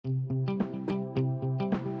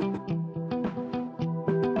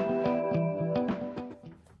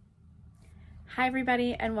Hi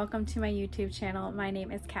everybody and welcome to my YouTube channel. My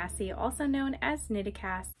name is Cassie, also known as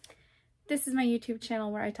KnittaCass. This is my YouTube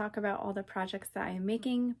channel where I talk about all the projects that I am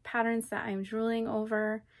making, patterns that I'm drooling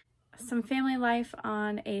over, some family life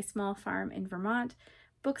on a small farm in Vermont,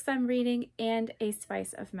 books I'm reading, and a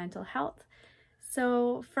spice of mental health.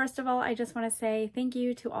 So first of all, I just want to say thank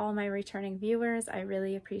you to all my returning viewers. I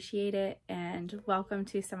really appreciate it, and welcome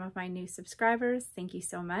to some of my new subscribers. Thank you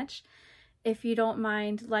so much. If you don't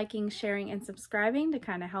mind liking, sharing, and subscribing to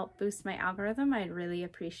kind of help boost my algorithm, I'd really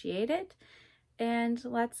appreciate it. And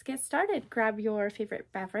let's get started. Grab your favorite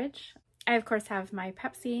beverage. I of course have my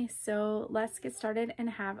Pepsi, so let's get started and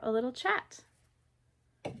have a little chat.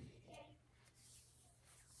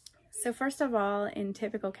 So first of all, in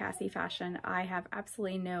typical Cassie fashion, I have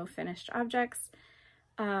absolutely no finished objects.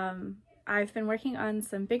 I've been working on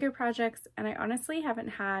some bigger projects and I honestly haven't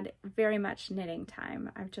had very much knitting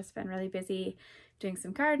time. I've just been really busy doing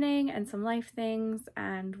some gardening and some life things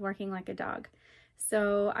and working like a dog.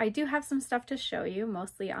 So I do have some stuff to show you,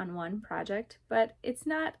 mostly on one project, but it's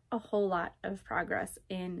not a whole lot of progress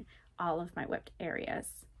in all of my whipped areas.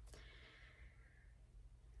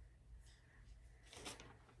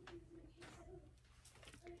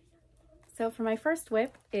 So for my first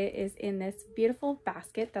whip, it is in this beautiful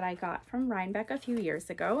basket that I got from Rhinebeck a few years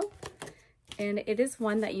ago. And it is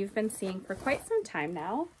one that you've been seeing for quite some time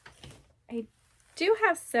now. I do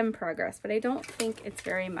have some progress, but I don't think it's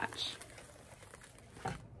very much.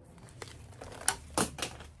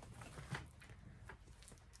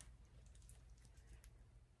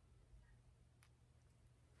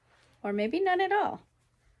 Or maybe none at all.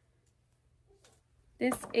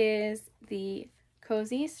 This is the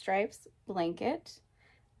Cozy Stripes blanket.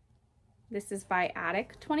 This is by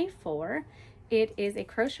Attic 24. It is a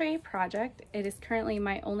crochet project. It is currently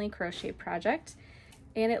my only crochet project.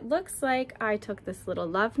 And it looks like I took this little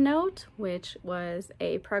love note, which was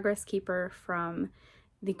a progress keeper from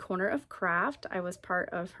the Corner of Craft. I was part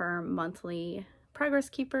of her monthly progress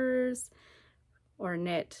keepers or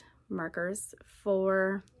knit markers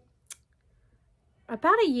for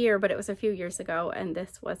about a year, but it was a few years ago, and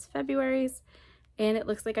this was February's. And it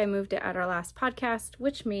looks like I moved it at our last podcast,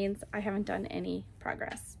 which means I haven't done any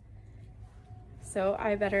progress. So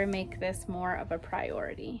I better make this more of a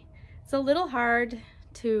priority. It's a little hard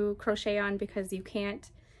to crochet on because you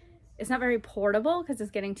can't, it's not very portable because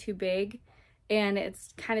it's getting too big and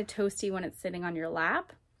it's kind of toasty when it's sitting on your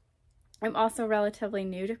lap. I'm also relatively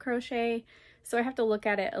new to crochet, so I have to look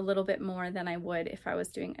at it a little bit more than I would if I was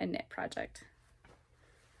doing a knit project.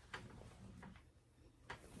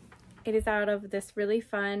 It is out of this really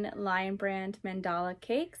fun Lion Brand mandala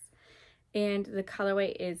cakes, and the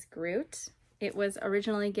colorway is Groot. It was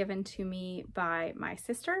originally given to me by my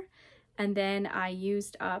sister, and then I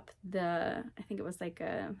used up I think it was like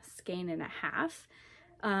a skein and a half.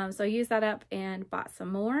 So I used that up and bought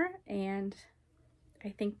some more, and I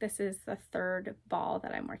think this is the third ball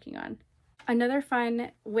that I'm working on. Another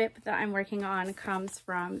fun whip that I'm working on comes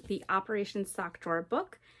from the Operation Sock Drawer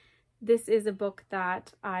book. This is a book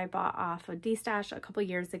that I bought off of D-Stash a couple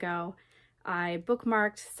years ago. I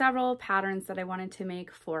bookmarked several patterns that I wanted to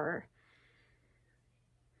make for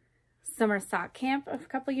summer sock camp a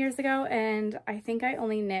couple years ago, and I think I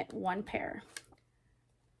only knit one pair.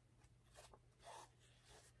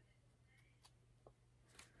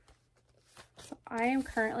 So I am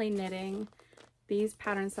currently knitting these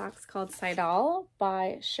pattern socks called Seidal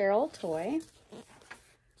by Cheryl Toy.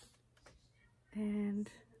 And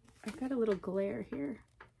I've got a little glare here.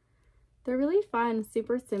 They're really fun,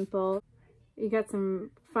 super simple. You got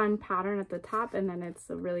some fun pattern at the top, and then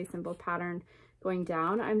it's a really simple pattern going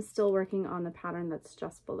down. I'm still working on the pattern that's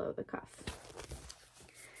just below the cuff.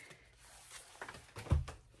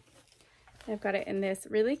 I've got it in this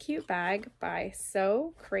really cute bag by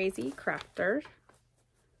So Crazy Crafter.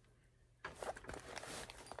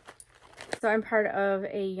 So I'm part of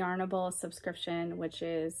a Yarnable subscription, which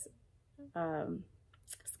is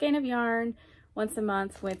skein of yarn once a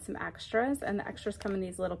month with some extras, and the extras come in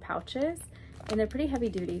these little pouches and they're pretty heavy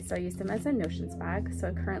duty, so I use them as a notions bag. So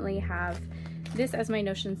I currently have this as my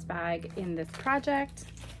notions bag in this project.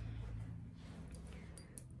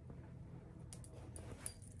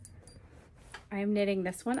 I am knitting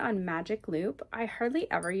this one on Magic Loop. I hardly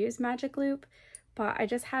ever use Magic Loop, but I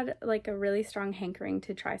just had like a really strong hankering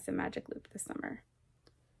to try some Magic Loop this summer.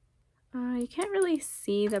 You can't really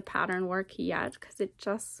see the pattern work yet because it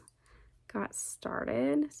just got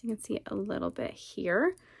started. So you can see it a little bit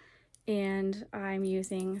here. And I'm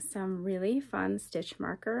using some really fun stitch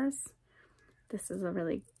markers. This is a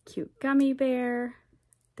really cute gummy bear.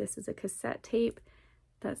 This is a cassette tape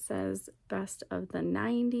that says Best of the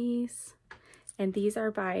 90s. and these are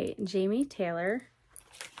by Jamie Taylor.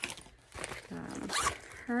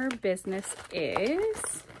 Her business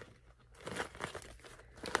is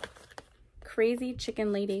Crazy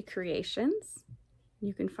Chicken Lady Creations.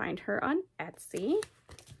 You can find her on Etsy.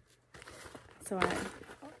 So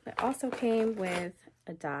it also came with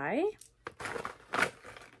a die.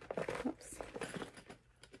 Oops.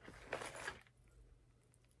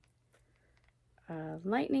 A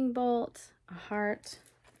lightning bolt, a heart,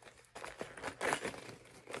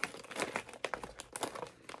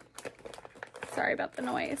 sorry about the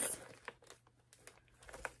noise,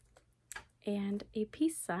 and a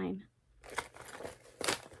peace sign.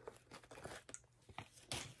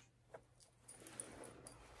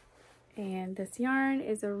 And this yarn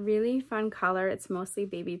is a really fun color. It's mostly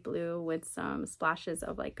baby blue with some splashes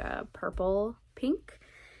of like a purple pink.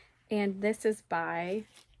 And this is by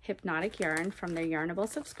Hypnotic Yarn from their Yarnable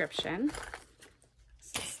subscription.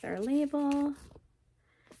 This is their label.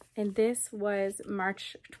 And this was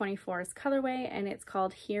March 24's colorway, and it's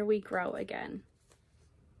called Here We Grow Again.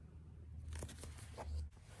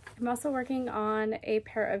 I'm also working on a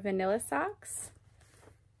pair of vanilla socks.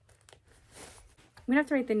 I'm gonna have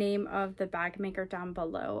to write the name of the bag maker down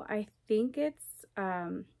below. I think it's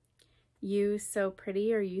You So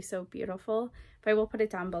Pretty or You So Beautiful, but I will put it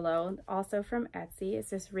down below. Also from Etsy, it's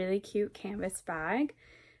this really cute canvas bag.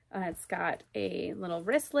 It's got a little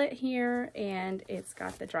wristlet here, and it's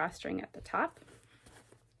got the drawstring at the top.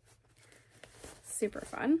 Super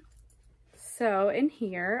fun. So in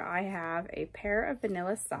here I have a pair of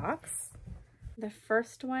vanilla socks. The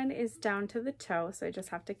first one is down to the toe, so I just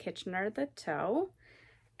have to Kitchener the toe.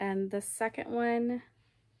 And the second one,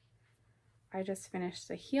 I just finished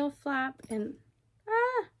the heel flap, and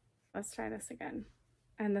let's try this again.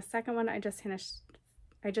 And the second one, I just finished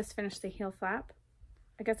the heel flap.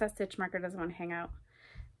 I guess that stitch marker doesn't want to hang out.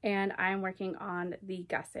 And I'm working on the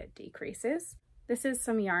gusset decreases. This is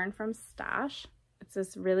some yarn from Stash. It's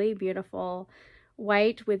this really beautiful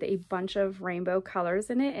white with a bunch of rainbow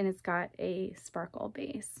colors in it, and it's got a sparkle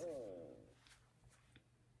base.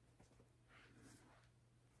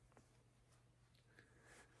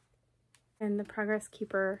 And the Progress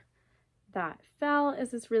Keeper that fell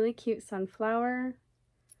is this really cute sunflower.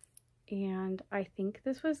 And I think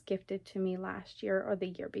this was gifted to me last year or the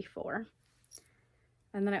year before.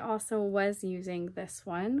 And then I also was using this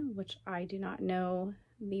one, which I do not know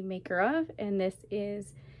the maker of. And this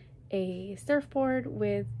is a surfboard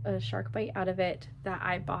with a shark bite out of it that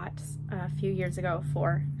I bought a few years ago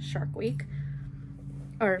for Shark Week.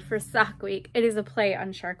 Or for Sock Week. It is a play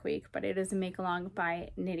on Shark Week, but it is a make along by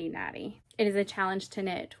Knitty Natty. It is a challenge to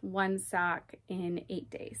knit one sock in 8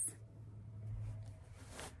 days.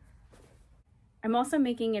 I'm also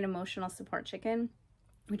making an emotional support chicken,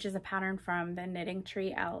 which is a pattern from the Knitting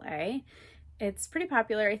Tree LA. It's pretty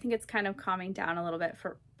popular. I think it's kind of calming down a little bit,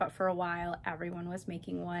 but for a while everyone was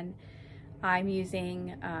making one. I'm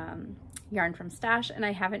using yarn from Stash, and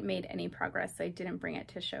I haven't made any progress, so I didn't bring it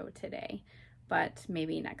to show today, but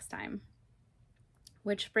maybe next time.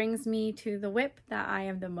 Which brings me to the whip that I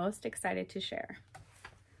am the most excited to share.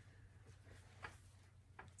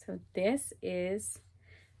 So this is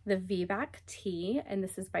the V-Back Tee, and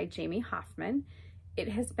this is by Jamie Hoffman. It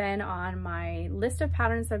has been on my list of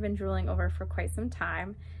patterns I've been drooling over for quite some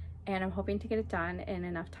time, and I'm hoping to get it done in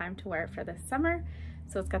enough time to wear it for this summer.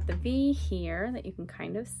 So it's got the V here that you can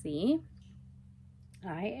kind of see.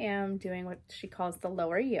 I am doing what she calls the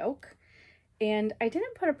lower yoke, and I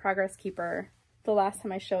didn't put a progress keeper. The last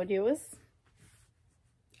time I showed you was,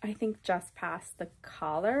 I think, just past the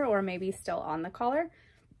collar, or maybe still on the collar.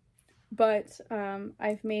 But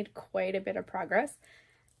I've made quite a bit of progress.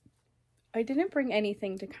 I didn't bring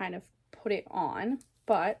anything to kind of put it on,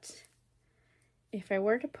 but if I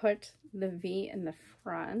were to put the V in the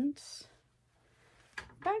front,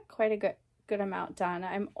 I've got quite a good amount done.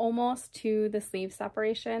 I'm almost to the sleeve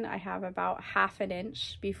separation. I have about ½ an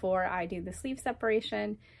inch before I do the sleeve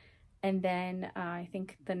separation, and then I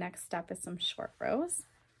think the next step is some short rows.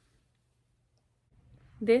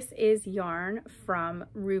 This is yarn from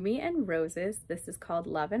Ruby and Roses. This is called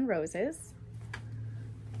Love and Roses.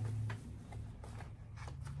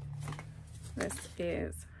 This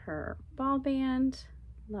is her ball band,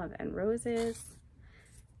 Love and Roses.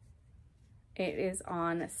 It is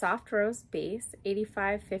on soft rose base,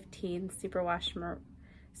 8515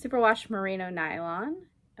 superwash merino nylon,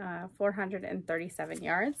 437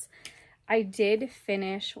 yards. I did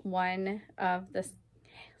finish one of the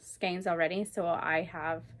skeins already, so I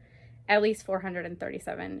have at least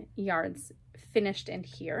 437 yards finished in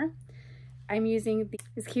here. I'm using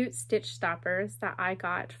these cute stitch stoppers that I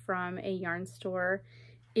got from a yarn store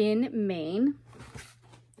in Maine,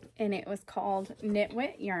 and it was called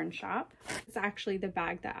Knitwit Yarn Shop. It's actually the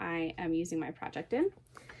bag that I am using my project in.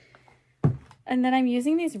 And then I'm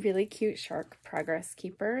using these really cute shark progress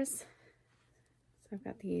keepers. So I've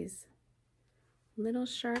got these little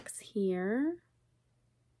sharks here.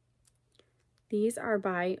 These are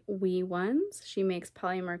by Wee Ones. She makes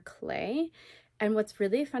polymer clay. And what's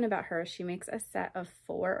really fun about her, she makes a set of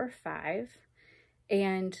 4 or 5.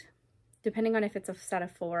 And depending on if it's a set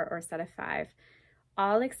of 4 or a set of 5,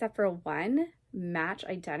 all except for one match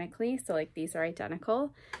identically. So like these are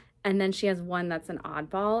identical. And then she has one that's an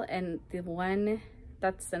oddball, and the one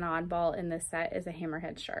that's an oddball in this set is a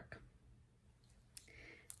hammerhead shark.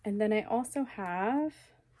 And then I also have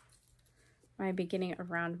my beginning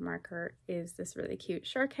of round marker is this really cute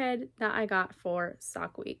shark head that I got for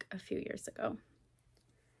Sock Week a few years ago.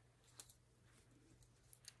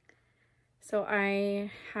 So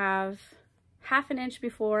I have 1/2 inch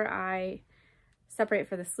before I separate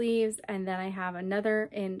for the sleeves, and then I have another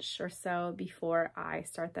inch or so before I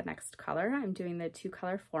start the next color. I'm doing the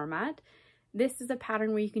 2-color format. This is a pattern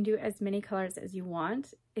where you can do as many colors as you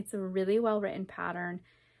want. It's a really well written pattern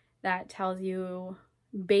that tells you,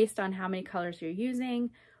 based on how many colors you're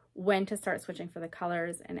using, when to start switching for the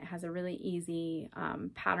colors, and it has a really easy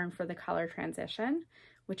pattern for the color transition,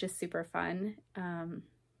 which is super fun. And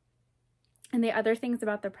the other things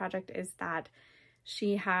about the project is that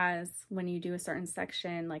she has, when you do a certain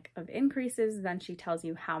section like of increases, then she tells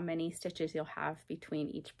you how many stitches you'll have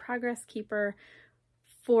between each progress keeper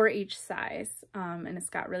for each size. And it's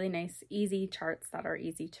got really nice, easy charts that are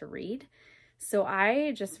easy to read. So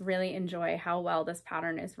I just really enjoy how well this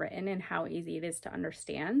pattern is written and how easy it is to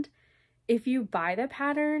understand. If you buy the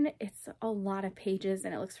pattern, it's a lot of pages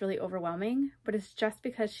and it looks really overwhelming, but it's just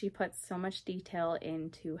because she puts so much detail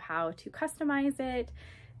into how to customize it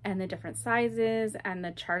and the different sizes and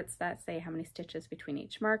the charts that say how many stitches between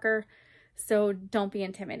each marker. So don't be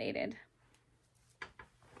intimidated.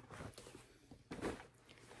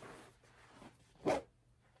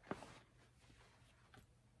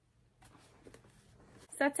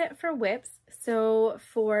 So that's it for whips. So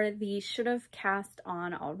for the should have cast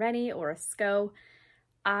on already or a SCOA,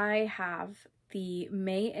 I have the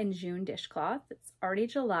May and June dishcloth. It's already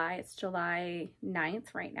July. It's July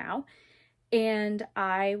 9th right now. And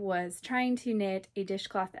I was trying to knit a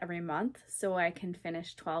dishcloth every month so I can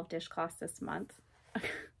finish 12 dishcloths this month,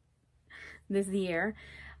 this year.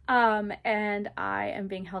 And I am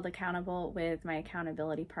being held accountable with my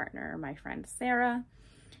accountability partner, my friend Sarah,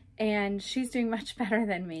 and she's doing much better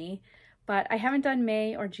than me. But I haven't done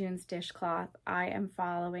May or June's dishcloth. I am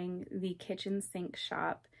following the Kitchen Sink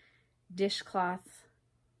Shop Dishcloth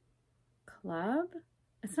Club.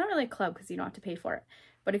 It's not really a club because you don't have to pay for it.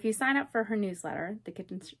 But if you sign up for her newsletter, the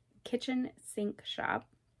Kitchen Sink Shop,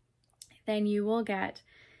 then you will get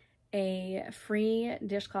a free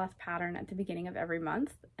dishcloth pattern at the beginning of every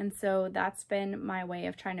month. And so that's been my way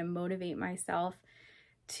of trying to motivate myself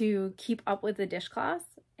to keep up with the dishcloths.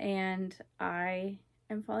 And I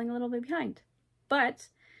am falling a little bit behind. But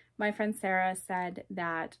my friend Sarah said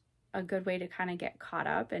that a good way to kind of get caught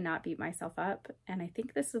up and not beat myself up, and I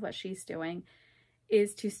think this is what she's doing,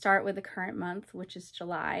 is to start with the current month, which is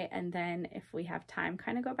July, and then if we have time,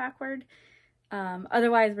 kind of go backward.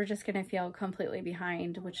 Otherwise, we're just going to feel completely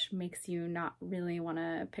behind, which makes you not really want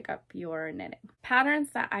to pick up your knitting.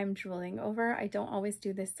 Patterns that I'm drooling over, I don't always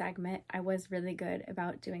do this segment. I was really good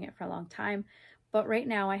about doing it for a long time, but right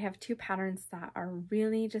now I have 2 patterns that are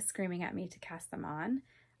really just screaming at me to cast them on.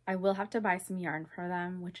 I will have to buy some yarn for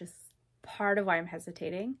them, which is part of why I'm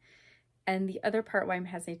hesitating. And the other part why I'm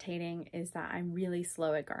hesitating is that I'm really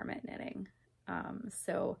slow at garment knitting.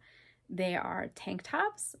 So they are tank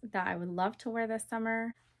tops that I would love to wear this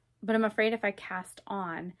summer, but I'm afraid if I cast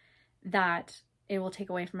on that it will take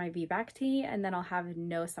away from my V-back tee and then I'll have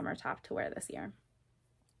no summer top to wear this year.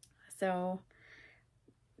 So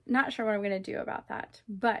not sure what I'm going to do about that,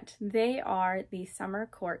 but they are the Summer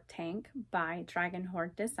Court Tank by Dragon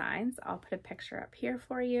Horde Designs. I'll put a picture up here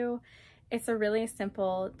for you. It's a really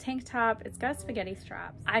simple tank top. It's got spaghetti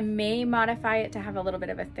straps. I may modify it to have a little bit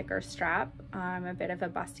of a thicker strap. I'm a bit of a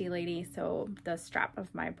busty lady, so the strap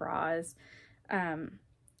of my bra is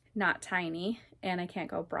not tiny, and I can't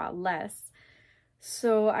go bra-less.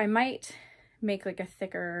 So I might make like a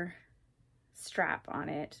thicker strap on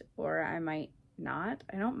it, or I might not.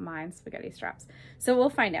 I don't mind spaghetti straps. So we'll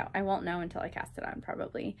find out. I won't know until I cast it on,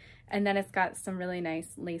 probably. And then it's got some really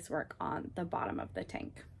nice lace work on the bottom of the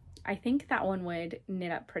tank. I think that one would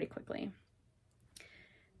knit up pretty quickly.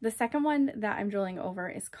 The second one that I'm drilling over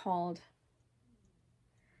is called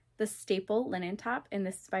the Staple Linen Top, and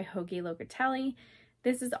this is by Hoagie Locatelli.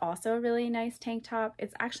 This is also a really nice tank top.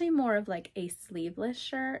 It's actually more of like a sleeveless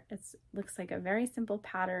shirt. It looks like a very simple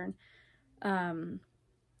pattern.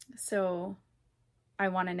 So I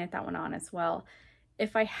want to knit that one on as well.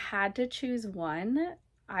 If I had to choose one,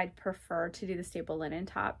 I'd prefer to do the staple linen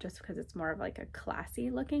top just because it's more of like a classy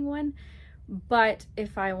looking one. But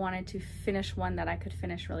if I wanted to finish one that I could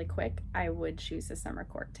finish really quick, I would choose the summer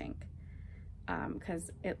cork tank. Because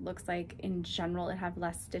it looks like in general it have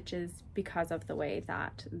less stitches because of the way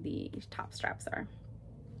that the top straps are.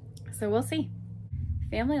 So we'll see.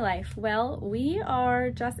 Family life. Well, we are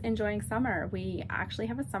just enjoying summer. We actually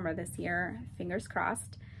have a summer this year, fingers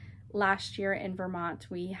crossed. Last year in Vermont,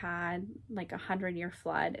 we had like 100-year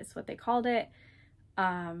flood is what they called it.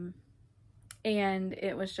 And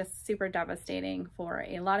it was just super devastating for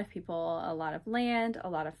a lot of people, a lot of land, a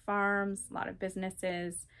lot of farms, a lot of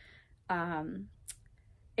businesses.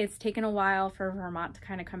 It's taken a while for Vermont to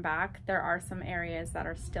kind of come back. There are some areas that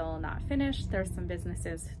are still not finished. There's some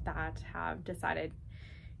businesses that have decided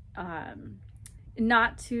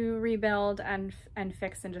not to rebuild and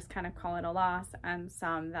fix and just kind of call it a loss, and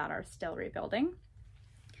some that are still rebuilding.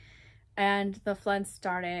 And the flood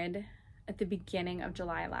started at the beginning of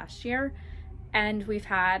July last year, and we've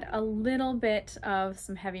had a little bit of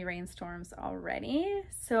some heavy rainstorms already,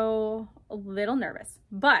 so a little nervous.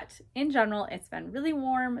 But in general, it's been really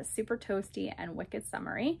warm, super toasty, and wicked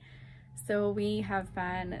summery. So we have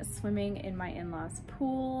been swimming in my in-laws'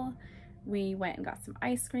 pool. We went and got some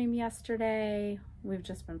ice cream yesterday. We've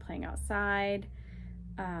just been playing outside,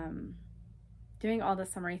 doing all the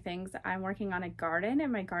summery things. I'm working on a garden,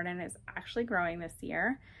 and my garden is actually growing this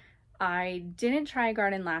year. I didn't try a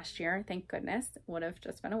garden last year, thank goodness. It would have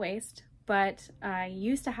just been a waste. But I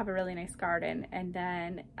used to have a really nice garden, and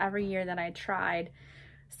then every year that I tried,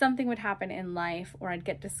 something would happen in life, or I'd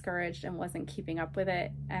get discouraged and wasn't keeping up with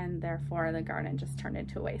it, and therefore the garden just turned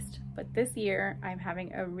into a waste. But this year, I'm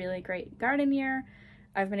having a really great garden year.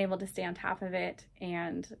 I've been able to stay on top of it,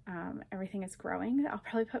 and everything is growing. I'll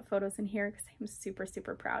probably put photos in here because I'm super,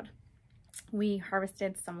 super proud. We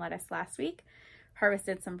harvested some lettuce last week.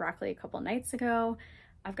 Harvested some broccoli a couple nights ago.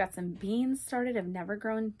 I've got some beans started. I've never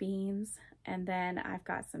grown beans. And then I've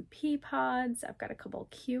got some pea pods. I've got a couple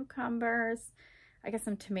cucumbers. I got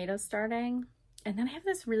some tomatoes starting. And then I have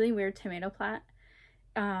this really weird tomato plant.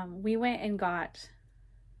 We went and got,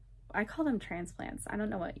 I call them transplants. I don't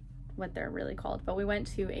know what they're really called, but we went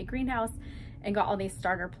to a greenhouse and got all these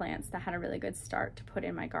starter plants that had a really good start to put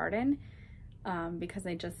in my garden. Because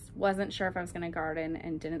I just wasn't sure if I was going to garden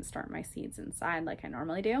and didn't start my seeds inside like I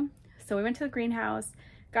normally do. So we went to the greenhouse,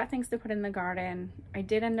 got things to put in the garden. I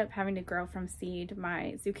did end up having to grow from seed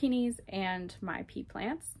my zucchinis and my pea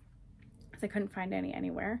plants because I couldn't find any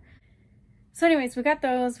anywhere. So anyways, we got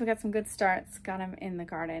those, we got some good starts, got them in the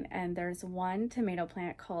garden, and there's one tomato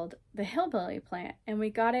plant called the hillbilly plant, and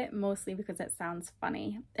we got it mostly because it sounds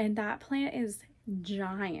funny. And that plant is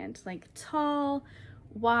giant, like tall,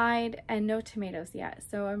 wide, and no tomatoes yet.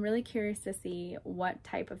 So I'm really curious to see what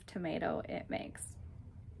type of tomato it makes.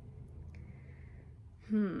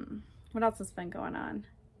 What else has been going on?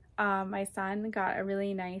 My son got a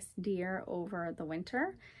really nice deer over the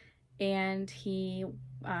winter, and he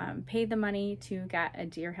paid the money to get a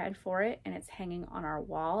deer head for it, and it's hanging on our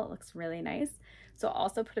wall. It looks really nice. So I'll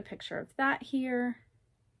also put a picture of that here.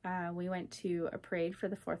 We went to a parade for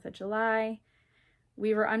the 4th of July.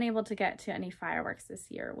 We were unable to get to any fireworks this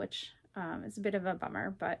year, which is a bit of a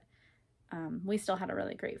bummer, but we still had a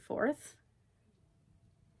really great 4th.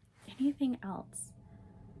 Anything else?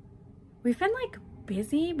 We've been like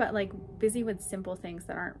busy, but like busy with simple things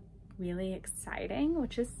that aren't really exciting,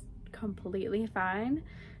 which is completely fine.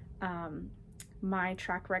 My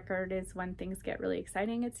track record is when things get really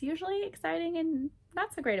exciting, it's usually exciting in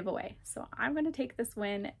not so great of a way. So I'm going to take this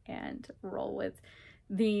win and roll with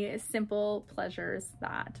the simple pleasures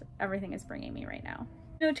that everything is bringing me right now.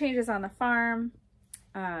 No changes on the farm,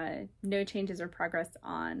 no changes or progress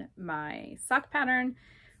on my sock pattern,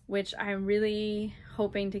 which I'm really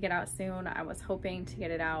hoping to get out soon. I was hoping to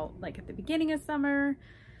get it out like at the beginning of summer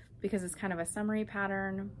because it's kind of a summery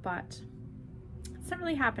pattern, but it's not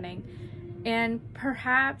really happening. And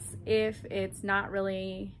perhaps if it's not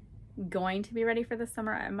really going to be ready for the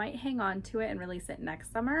summer, I might hang on to it and release it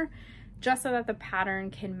next summer, just so that the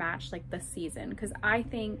pattern can match like the season. Because I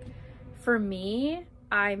think for me,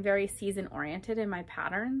 I'm very season oriented in my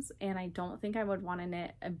patterns, and I don't think I would want to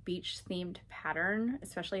knit a beach themed pattern,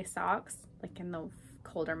 especially socks, like in the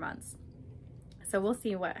colder months. So we'll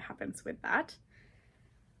see what happens with that.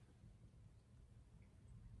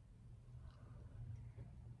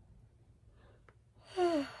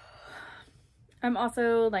 I'm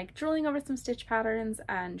also like drooling over some stitch patterns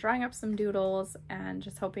and drawing up some doodles and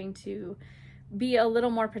just hoping to be a little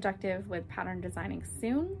more productive with pattern designing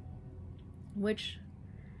soon, which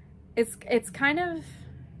it's kind of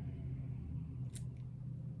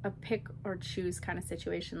a pick or choose kind of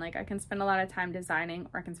situation. Like I can spend a lot of time designing,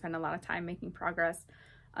 or I can spend a lot of time making progress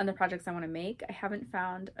on the projects I want to make. I haven't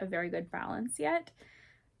found a very good balance yet.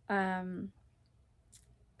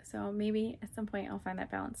 So maybe at some point I'll find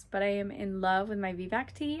that balance, but I am in love with my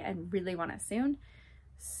VBAC tee and really want it soon.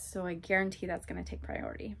 So I guarantee that's going to take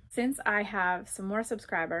priority. Since I have some more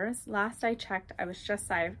subscribers, last I checked, I was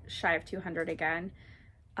just shy of 200 again.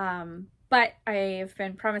 But I've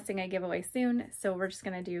been promising a giveaway soon, so we're just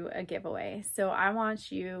going to do a giveaway. So I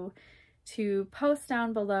want you to post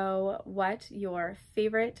down below what your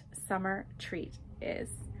favorite summer treat is.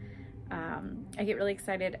 I get really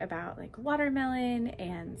excited about like watermelon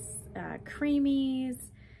and creamies,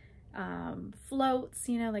 floats,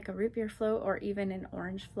 you know, like a root beer float or even an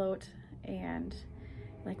orange float, and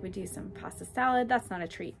like we do some pasta salad. That's not a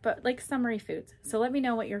treat, but like summery foods. So let me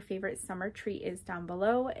know what your favorite summer treat is down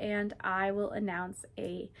below, and I will announce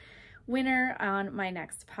a winner on my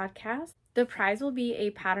next podcast. The prize will be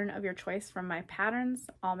a pattern of your choice from my patterns.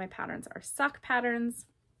 All my patterns are sock patterns,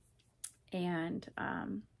 and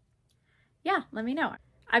yeah, let me know.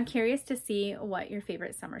 I'm curious to see what your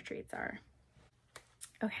favorite summer treats are.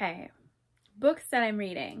 Okay, books that I'm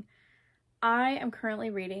reading. I am currently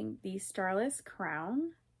reading The Starless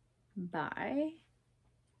Crown by,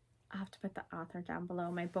 I'll have to put the author down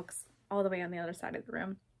below. My book's all the way on the other side of the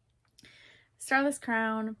room. Starless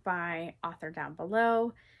Crown by author down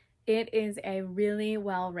below. It is a really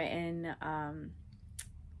well written,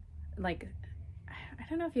 like, I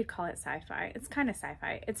don't know if you'd call it sci-fi. It's kind of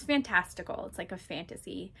sci-fi. It's fantastical. It's like a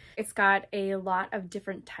fantasy. It's got a lot of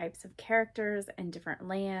different types of characters and different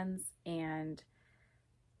lands, and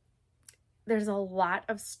there's a lot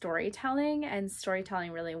of storytelling and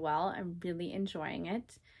storytelling really well. I'm really enjoying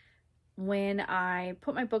it. When I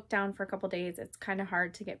put my book down for a couple days, it's kind of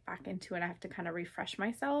hard to get back into it. I have to kind of refresh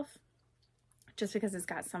myself just because it's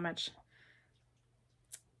got so much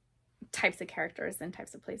types of characters and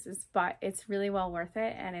types of places, but it's really well worth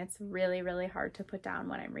it, and it's really, really hard to put down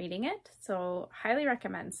when I'm reading it. So highly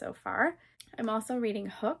recommend so far. I'm also reading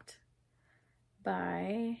Hooked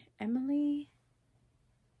by Emily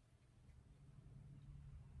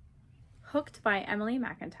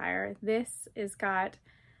McIntire. This has got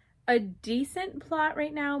a decent plot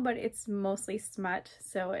right now, but it's mostly smut.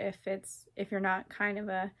 So if you're not kind of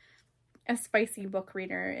a spicy book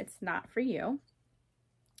reader, it's not for you.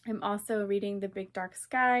 I'm also reading The Big Dark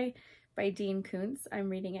Sky by Dean Koontz. I'm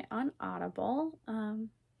reading it on Audible.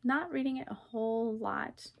 Not reading it a whole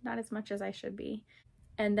lot, not as much as I should be.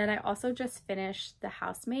 And then I also just finished The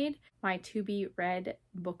Housemaid, my to be read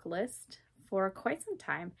book list for quite some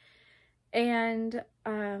time. And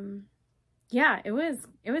yeah, it was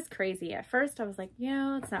crazy. At first I was like, you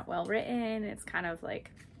know, it's not well written. It's kind of like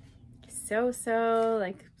so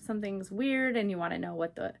like something's weird and you want to know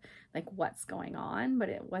what's going on, but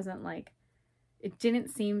it wasn't like, it didn't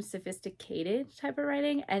seem sophisticated type of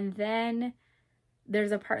writing. And then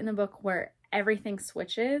there's a part in the book where everything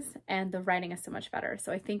switches and the writing is so much better.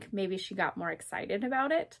 So I think maybe she got more excited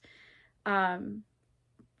about it.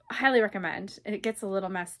 Highly recommend. It gets a little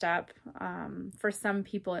messed up. For some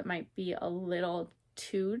people it might be a little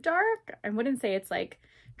too dark. I wouldn't say it's like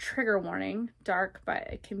trigger warning dark, but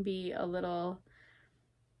it can be a little,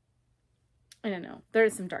 I don't know,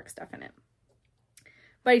 there's some dark stuff in it.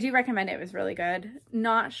 But I do recommend it. It was really good.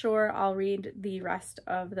 Not sure I'll read the rest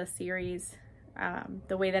of the series.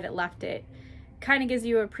 The way that it left it kind of gives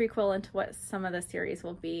you a prequel into what some of the series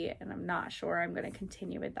will be, and I'm not sure I'm going to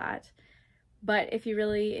continue with that. But if you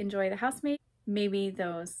really enjoy The Housemaid, maybe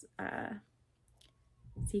those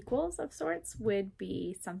sequels of sorts would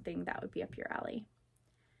be something that would be up your alley.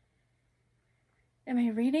 Am I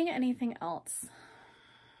reading anything else?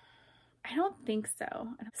 I don't think so.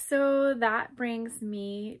 So that brings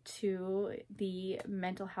me to the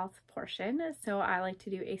mental health portion. So I like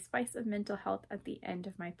to do a spice of mental health at the end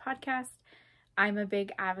of my podcast. I'm a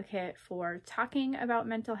big advocate for talking about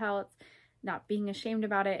mental health, not being ashamed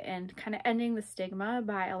about it, and kind of ending the stigma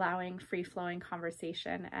by allowing free-flowing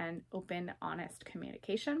conversation and open, honest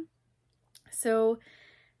communication. So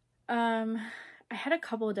I had a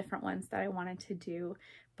couple of different ones that I wanted to do,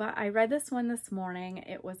 but I read this one this morning.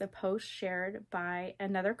 It was a post shared by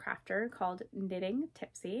another crafter called Knitting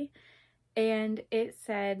Tipsy, and it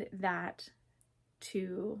said that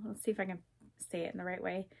let's see if I can say it in the right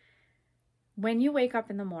way, when you wake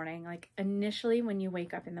up in the morning, like initially when you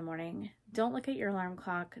wake up in the morning, don't look at your alarm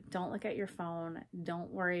clock, don't look at your phone,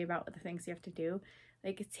 don't worry about the things you have to do.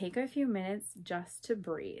 Like, take a few minutes just to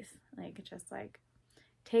breathe. Like, just like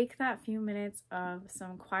take that few minutes of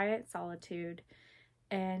some quiet solitude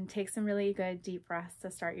and take some really good deep breaths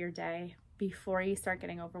to start your day before you start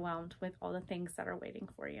getting overwhelmed with all the things that are waiting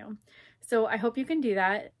for you. So I hope you can do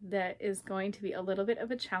that. That is going to be a little bit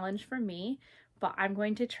of a challenge for me, but I'm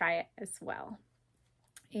going to try it as well.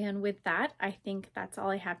 And with that, I think that's all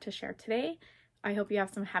I have to share today. I hope you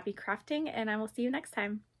have some happy crafting, and I will see you next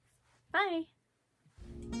time. Bye!